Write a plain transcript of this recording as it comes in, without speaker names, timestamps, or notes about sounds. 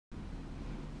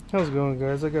How's it going,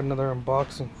 guys? I got another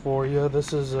unboxing for you.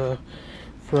 This is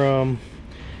from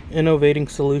Innovating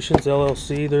Solutions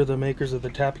LLC. They're the makers of the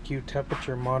Tappecue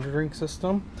temperature monitoring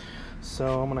system.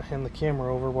 So I'm going to hand the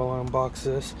camera over while I unbox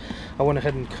this. I went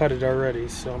ahead and cut it already,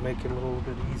 so I'll make it a little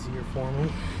bit easier for me.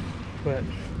 But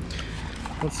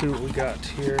let's see what we got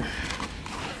here.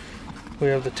 We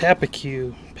have the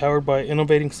Tappecue, powered by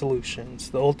Innovating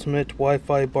Solutions, the ultimate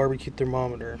Wi-Fi barbecue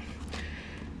thermometer.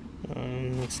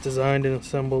 It's designed and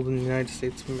assembled in the United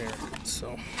States of America.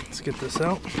 So let's get this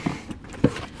out.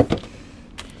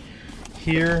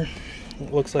 Here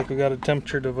it looks like we got a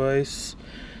temperature device,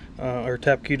 or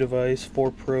Tappecue device,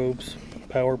 4 probes,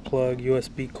 power plug,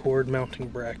 USB cord, mounting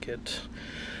bracket.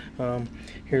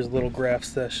 Here's a little graph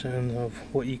session of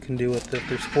what you can do with it.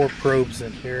 There's 4 probes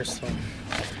in here, so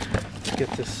let's get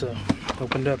this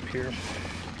opened up here.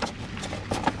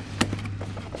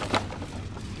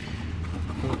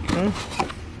 Okay.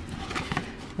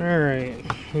 Alright,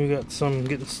 we got some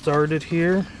getting started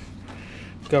here.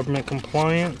 Government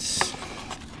compliance.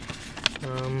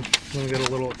 Then we got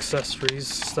a little accessories,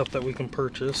 stuff that we can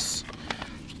purchase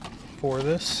for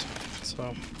this.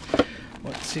 So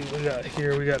let's see what we got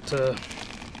here. We got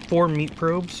 4 meat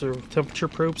probes or temperature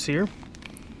probes here.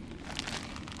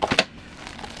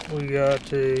 We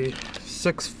got a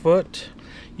 6-foot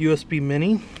USB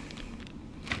mini.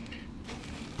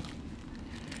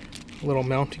 Little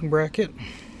mounting bracket,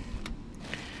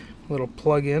 little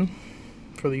plug-in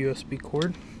for the USB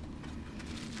cord,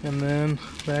 and then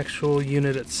the actual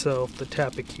unit itself, the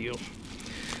Tappecue.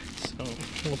 So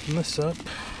open this up,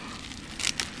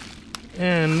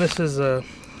 and this is a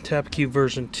Tappecue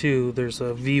version 2. There's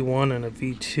a V1 and a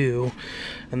V2,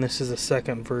 and this is a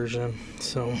second version.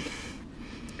 So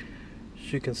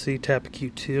as you can see,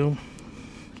 Tappecue 2.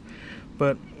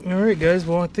 But alright, guys,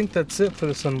 well, I think that's it for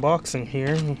this unboxing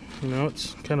here. You know,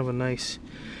 it's kind of a nice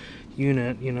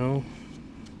unit, you know,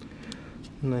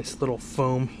 nice little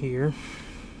foam here,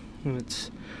 and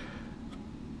it's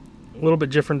a little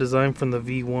bit different design from the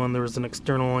V1. There was an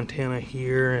external antenna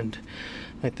here, and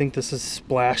I think this is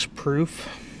splash proof.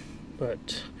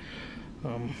 But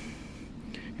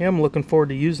yeah, I'm looking forward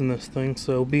to using this thing,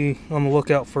 so be on the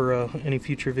lookout for any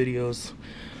future videos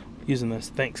using this.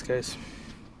 Thanks, guys.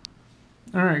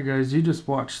 Alright, guys, you just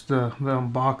watched the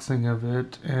unboxing of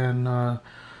it, and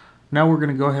now we're going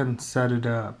to go ahead and set it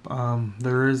up. I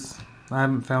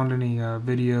haven't found any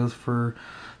videos for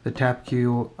the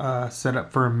Tappecue set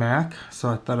up for a Mac, so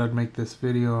I thought I'd make this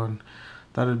video and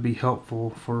thought it'd be helpful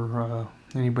for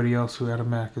anybody else who had a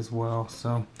Mac as well.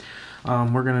 So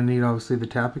we're going to need, obviously, the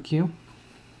Tappecue,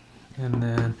 and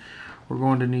then we're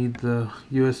going to need the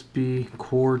USB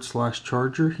cord /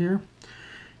 charger here.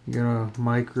 You got a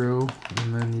micro,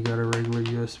 and then you got a regular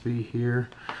USB here,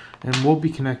 and we'll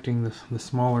be connecting the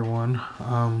smaller one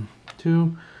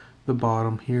to the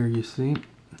bottom here, you see.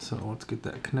 So let's get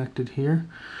that connected here,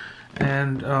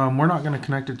 and we're not going to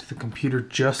connect it to the computer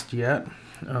just yet.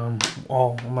 I'm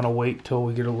going to wait till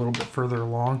we get a little bit further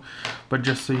along, but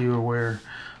just so you're aware,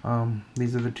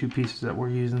 these are the 2 pieces that we're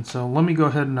using. So let me go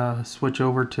ahead and switch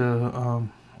over to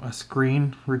a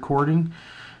screen recording,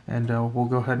 and we'll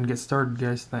go ahead and get started,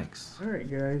 guys. Thanks. Alright,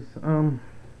 guys,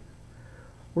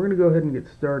 we're going to go ahead and get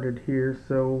started here.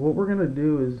 So what we're going to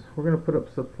do is we're going to put up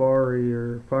Safari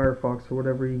or Firefox or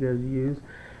whatever you guys use,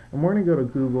 and we're going to go to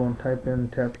Google and type in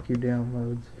Tappecue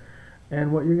downloads,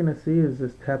 and what you're going to see is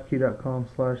this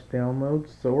tappecue.com/downloads.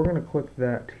 So we're going to click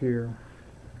that here,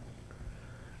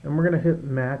 and we're going to hit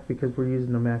Mac because we're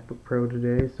using a MacBook Pro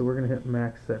today, so we're going to hit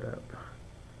Mac Setup.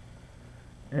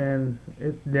 And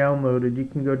it's downloaded. You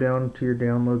can go down to your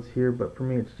downloads here, but for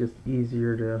me it's just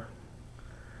easier to,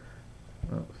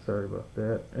 oh, sorry about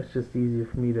that, it's just easier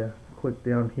for me to click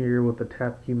down here with the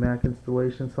Tappecue Mac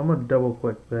installation. So I'm going to double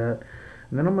click that,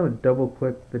 and then I'm going to double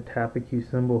click the Tappecue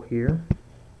symbol here,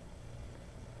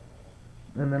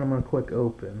 and then I'm going to click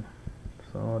open.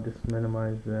 So I'll just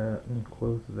minimize that and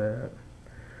close that.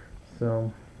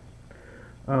 So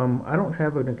I don't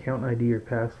have an account ID or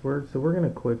password, so we're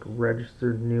going to click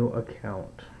register new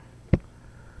account.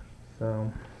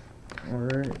 So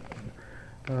alright,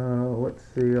 let's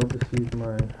see, I'll just use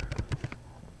my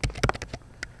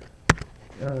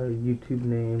YouTube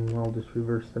name. I'll just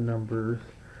reverse the numbers.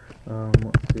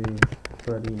 Let's see,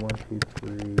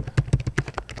 Buddy123.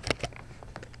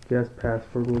 Guest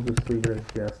password, we'll just leave it as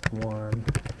guest1,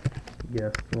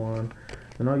 guest1,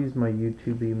 and I'll use my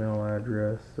YouTube email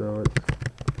address. So it's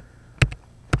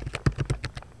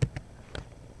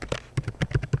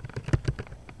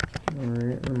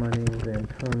alright, and my name is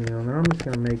Antonio, and then I'm just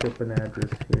going to make up an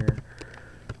address here.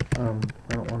 I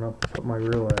don't want to put my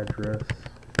real address.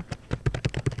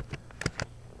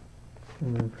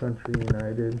 And then country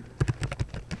United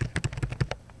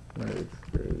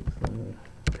States. Let me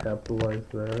capitalize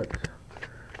that.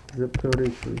 Zip code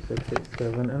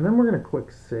 83687. And then we're going to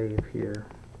click save here.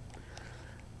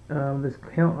 This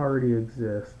count already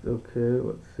exists. Okay,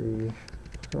 let's see.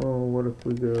 So what if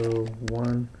we go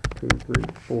 1, 2, 3,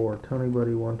 4. Tony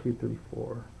Buddy 1, 2, 3,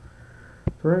 4.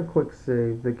 So we're going to click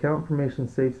save. The count information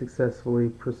saved successfully.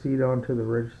 Proceed on to the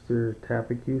register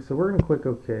Tappecue. So we're going to click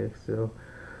OK. So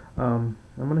I'm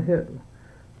going to hit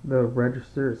the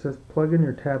register. It says plug in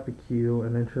your Tappecue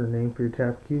and enter a name for your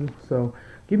Tappecue. So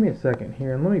give me a second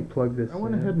here and let me plug this in. I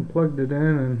went ahead and plugged it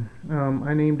in, and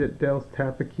I named it Dell's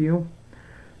Tappecue.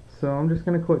 So I'm just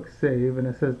going to click save, and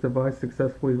it says device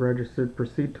successfully registered,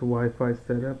 proceed to Wi-Fi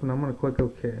setup, and I'm going to click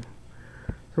OK.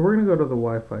 So we're going to go to the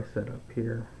Wi-Fi setup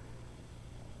here.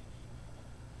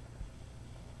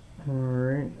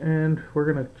 Alright, and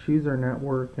we're going to choose our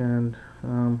network, and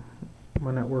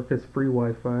my network is free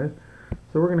Wi-Fi.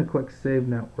 So we're going to click save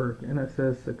network, and it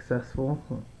says successful.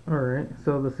 Alright,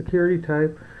 so the security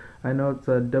type, I know it's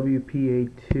a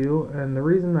WPA2, and the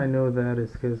reason I know that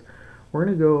is because we're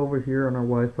going to go over here on our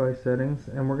Wi-Fi settings,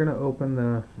 and we're going to open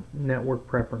the network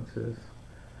preferences.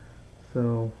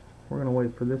 So we're going to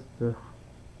wait for this to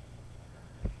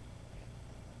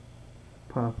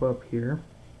pop up here.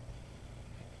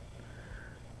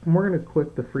 And we're going to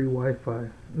click the free Wi-Fi.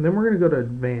 And then we're going to go to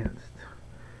advanced.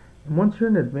 And once you're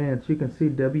in advanced, you can see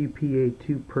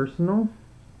WPA2 personal.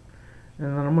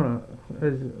 And then I'm going to,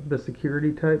 as the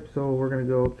security type, so we're going to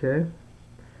go OK.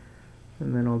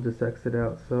 And then I'll just exit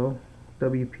out. So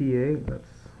WPA, that's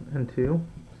N2.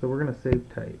 So we're going to save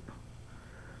type.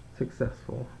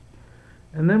 Successful.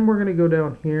 And then we're going to go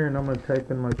down here and I'm going to type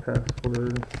in my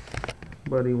password,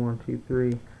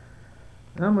 buddy123.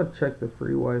 And I'm going to check the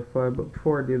free Wi-Fi, but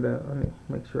before I do that, let me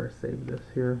make sure I save this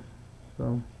here.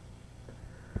 So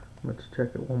let's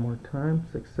check it one more time.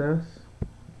 Success.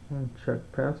 And check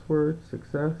password.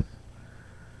 Success.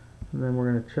 And then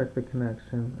we're going to check the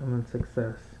connection and then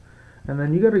success. And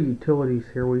then you got our utilities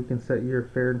here where you can set your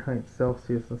Fahrenheit,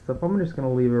 Celsius and stuff. I'm just going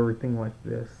to leave everything like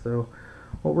this. So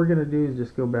what we're going to do is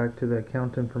just go back to the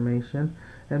account information.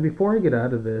 And before I get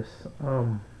out of this,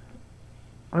 I'm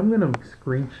going to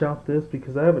screenshot this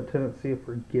because I have a tendency of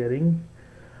forgetting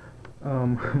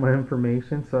my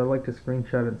information. So I like to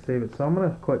screenshot it and save it. So I'm going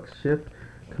to click Shift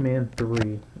Command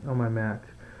 3 on my Mac.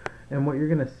 And what you're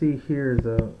going to see here is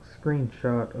a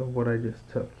screenshot of what I just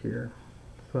took here.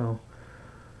 So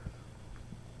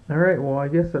alright, well I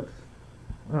guess that's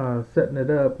setting it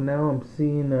up. Now I'm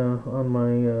seeing on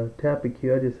my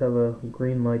Tappecue, I just have a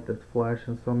green light that's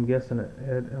flashing, so I'm guessing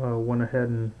it went ahead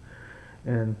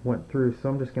and went through. So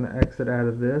I'm just going to exit out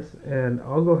of this, and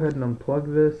I'll go ahead and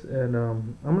unplug this, and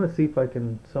I'm going to see if I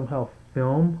can somehow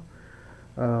film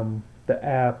the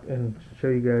app and show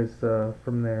you guys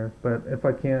from there. But if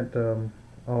I can't,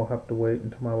 I'll have to wait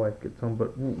until my wife gets home,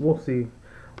 but we'll see.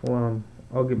 Well,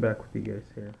 I'll get back with you guys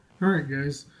here. Alright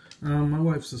guys, my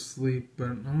wife's asleep, but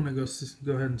I'm going to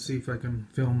go ahead and see if I can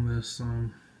film this.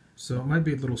 So it might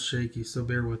be a little shaky, so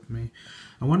bear with me.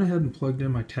 I went ahead and plugged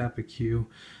in my Tappecue,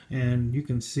 and you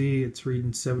can see it's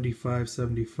reading 75,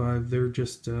 75. They're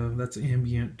just, that's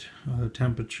ambient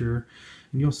temperature.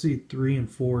 And you'll see 3 and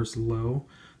 4 is low.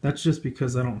 That's just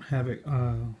because I don't have it,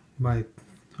 my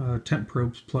temp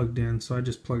probes plugged in, so I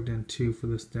just plugged in 2 for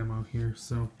this demo here.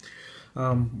 So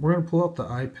we're going to pull up the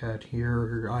iPad here,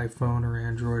 or iPhone, or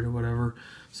Android, or whatever.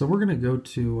 So we're going to go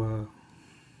to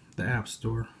the App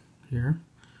Store here.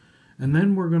 And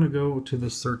then we're going to go to the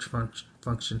search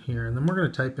function here. And then we're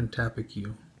going to type in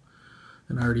Tappecue.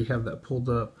 And I already have that pulled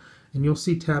up. And you'll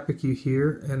see Tappecue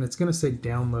here. And it's going to say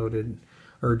downloaded,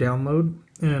 or download.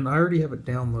 And I already have it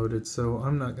downloaded, so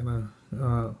I'm not going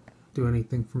to do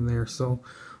anything from there. So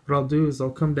what I'll do is I'll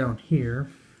come down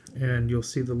here. And you'll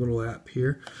see the little app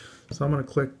here. So I'm going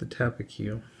to click the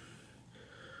Tappecue.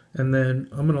 And then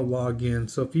I'm going to log in.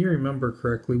 So if you remember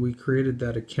correctly, we created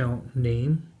that account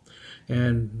name.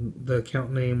 And the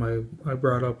account name I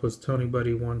brought up was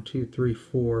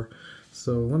TonyBuddy1234.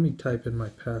 So let me type in my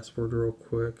password real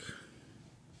quick.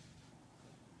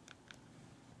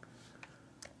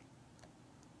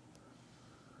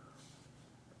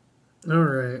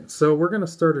 Alright, so we're going to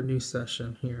start a new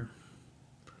session here.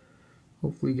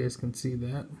 Hopefully you guys can see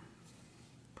that.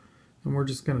 And we're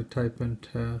just going to type in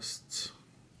tests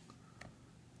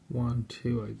 1,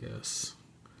 2, I guess.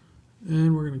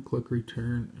 And we're going to click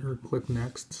return, or click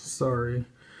next, sorry.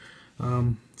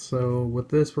 So with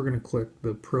this we're going to click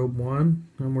the probe 1,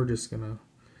 and we're just going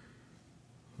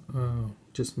to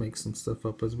just make some stuff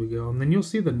up as we go. And then you'll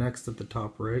see the next at the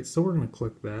top right, so we're going to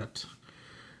click that.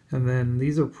 And then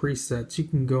these are presets. You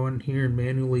can go in here and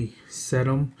manually set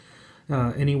them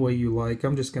any way you like.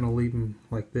 I'm just going to leave them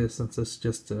like this since it's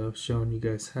just showing you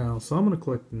guys how. So I'm going to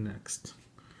click next.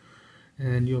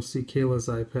 And you'll see Kayla's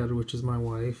iPad, which is my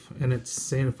wife, and it's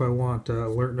saying if I want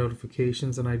alert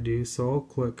notifications, and I do. So I'll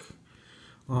click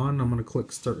on. I'm going to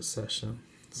click Start Session.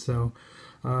 So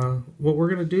what we're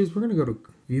going to do is we're going to go to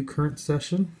View Current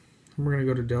Session, and we're going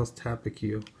to go to Dell's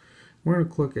Tappecue. We're going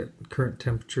to click at Current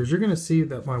Temperatures. You're going to see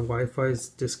that my Wi-Fi is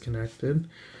disconnected.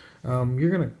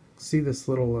 You're going to see this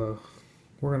little,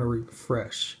 we're going to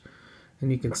refresh,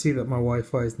 and you can see that my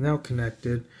Wi-Fi is now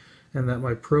connected, and that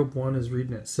my probe 1 is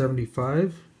reading at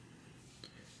 75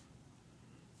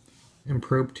 and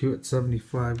probe 2 at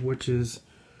 75, which is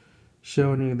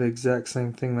showing you the exact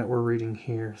same thing that we're reading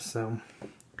here. So,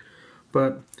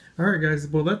 but alright guys,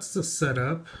 well that's the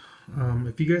setup.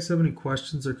 If you guys have any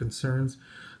questions or concerns,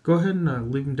 go ahead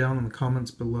and leave them down in the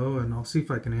comments below, and I'll see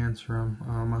if I can answer them.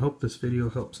 I hope this video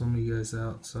helps some of you guys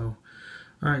out. So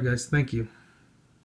alright guys, thank you.